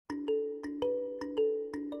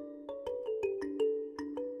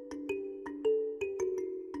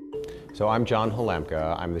So I'm John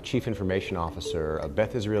Halamka. I'm the Chief Information Officer of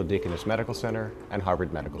Beth Israel Deaconess Medical Center and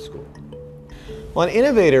Harvard Medical School. Well, an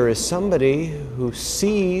innovator is somebody who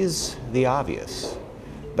sees the obvious,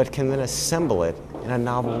 but can then assemble it in a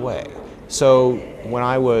novel way. So when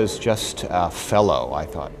I was just a fellow, I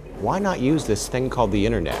thought, why not use this thing called the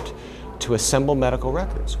internet to assemble medical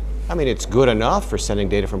records? I mean, it's good enough for sending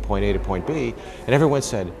data from point A to point B, and everyone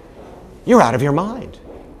said, you're out of your mind.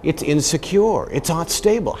 It's insecure, it's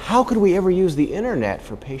unstable. How could we ever use the internet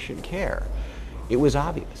for patient care? It was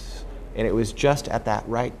obvious, and it was just at that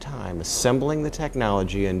right time, assembling the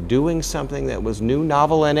technology and doing something that was new,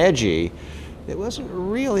 novel, and edgy that wasn't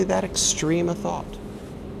really that extreme a thought.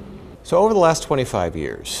 So over the last 25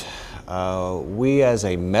 years, we as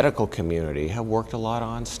a medical community have worked a lot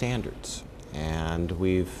on standards, and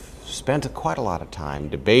we've spent quite a lot of time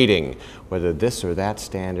debating whether this or that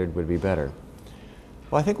standard would be better.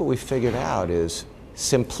 Well, I think what we figured out is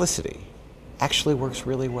simplicity actually works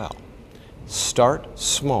really well. Start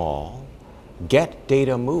small, get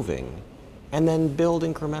data moving, and then build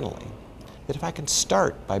incrementally. That if I can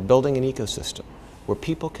start by building an ecosystem where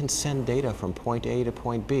people can send data from point A to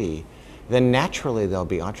point B, then naturally there'll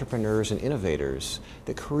be entrepreneurs and innovators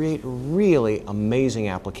that create really amazing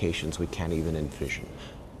applications we can't even envision.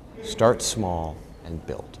 Start small and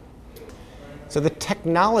build. So the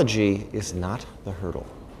technology is not the hurdle.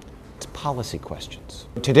 It's policy questions.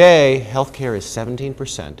 Today, healthcare is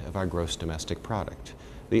 17% of our gross domestic product.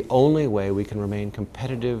 The only way we can remain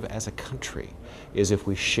competitive as a country is if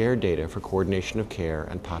we share data for coordination of care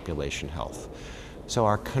and population health. So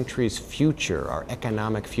our country's future, our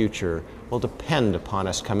economic future, will depend upon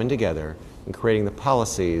us coming together and creating the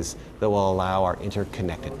policies that will allow our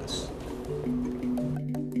interconnectedness.